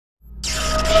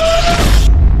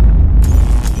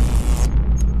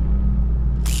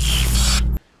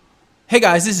Hey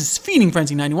guys, this is Feeding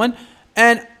Frenzy 91,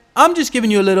 and I'm just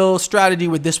giving you a little strategy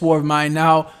with This War of Mine.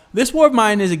 Now, This War of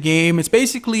Mine is a game. It's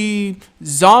basically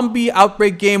zombie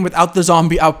outbreak game without the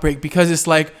zombie outbreak, because it's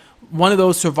like one of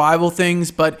those survival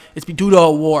things, but it's due to a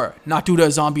war, not due to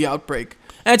a zombie outbreak.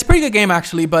 And it's a pretty good game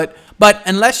actually, but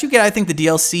unless you get, I think, the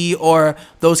DLC or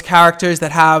those characters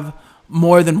that have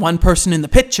more than one person in the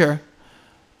picture,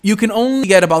 you can only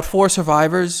get about 4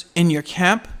 survivors in your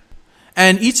camp.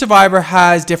 And each survivor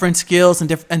has different skills,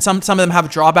 and some of them have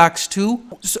drawbacks too.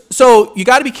 So you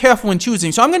got to be careful when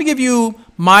choosing. So I'm going to give you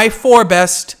my 4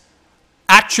 best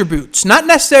attributes. Not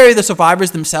necessarily the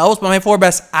survivors themselves, but my 4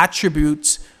 best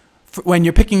attributes for when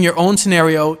you're picking your own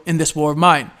scenario in This War of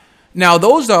Mine. Now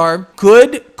those are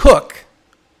good cook,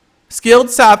 skilled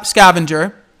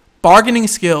scavenger, bargaining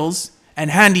skills,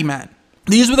 and handyman.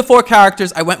 These were the 4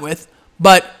 characters I went with,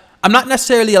 but I'm not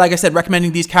necessarily, like I said,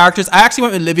 recommending these characters. I actually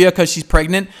went with Livia because she's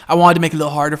pregnant. I wanted to make it a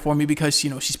little harder for me because,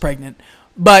 you know, she's pregnant.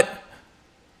 But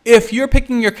if you're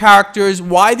picking your characters,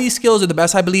 why these skills are the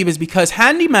best, I believe, is because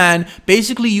Handyman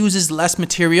basically uses less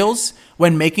materials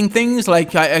when making things,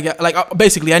 like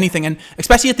basically anything. And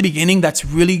especially at the beginning, that's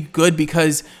really good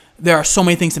because there are so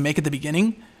many things to make at the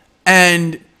beginning.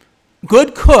 And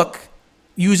good cook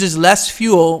uses less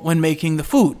fuel when making the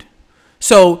food.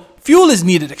 So fuel is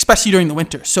needed, especially during the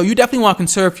winter. So you definitely want to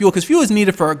conserve fuel because fuel is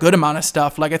needed for a good amount of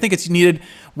stuff. Like I think it's needed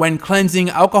when cleansing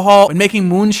alcohol, when making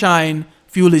moonshine,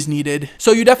 fuel is needed.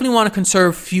 So you definitely want to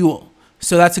conserve fuel.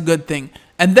 So that's a good thing.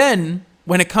 And then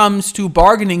when it comes to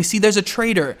bargaining, see, there's a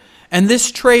trader. And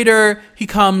this trader, he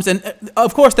comes, and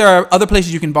of course there are other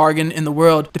places you can bargain in the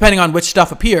world, depending on which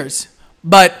stuff appears.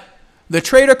 But the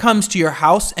trader comes to your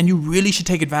house, and you really should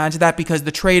take advantage of that because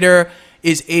the trader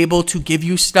is able to give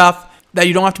you stuff that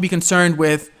you don't have to be concerned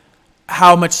with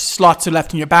how much slots are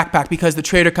left in your backpack because the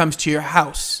trader comes to your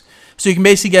house. So you can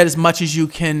basically get as much as you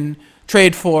can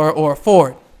trade for or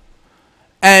afford.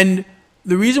 And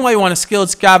the reason why you want a skilled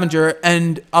scavenger,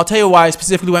 and I'll tell you why I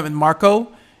specifically went with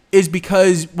Marco, is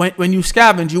because when you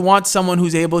scavenge, you want someone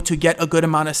who's able to get a good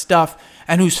amount of stuff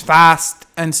and who's fast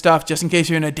and stuff, just in case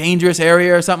you're in a dangerous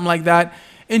area or something like that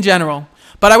in general.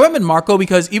 But I went with Marco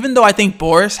because even though I think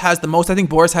Boris has the most, I think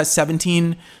Boris has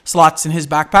 17 slots in his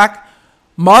backpack.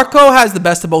 Marco has the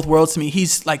best of both worlds to me.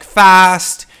 He's like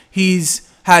fast.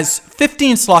 Has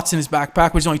 15 slots in his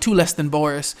backpack, which is only 2 less than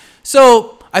Boris.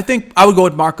 So I think I would go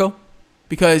with Marco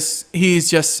because he's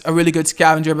just a really good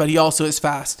scavenger, but he also is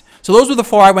fast. So those were the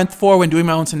 4 I went for when doing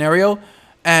my own scenario.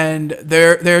 And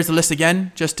there's the list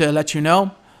again, just to let you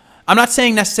know. I'm not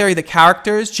saying necessarily the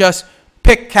characters, just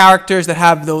pick characters that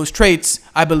have those traits,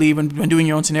 I believe, when doing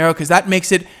your own scenario, because that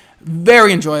makes it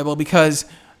very enjoyable because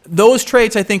those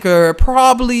traits, I think, are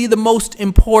probably the most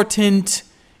important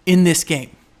in this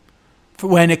game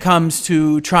when it comes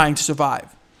to trying to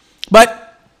survive.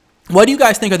 But what do you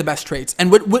guys think are the best traits?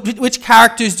 And which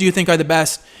characters do you think are the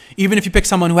best, even if you pick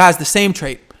someone who has the same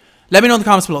trait? Let me know in the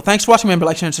comments below. Thanks for watching. Remember,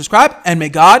 like, share, and subscribe, and may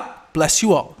God bless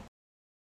you all.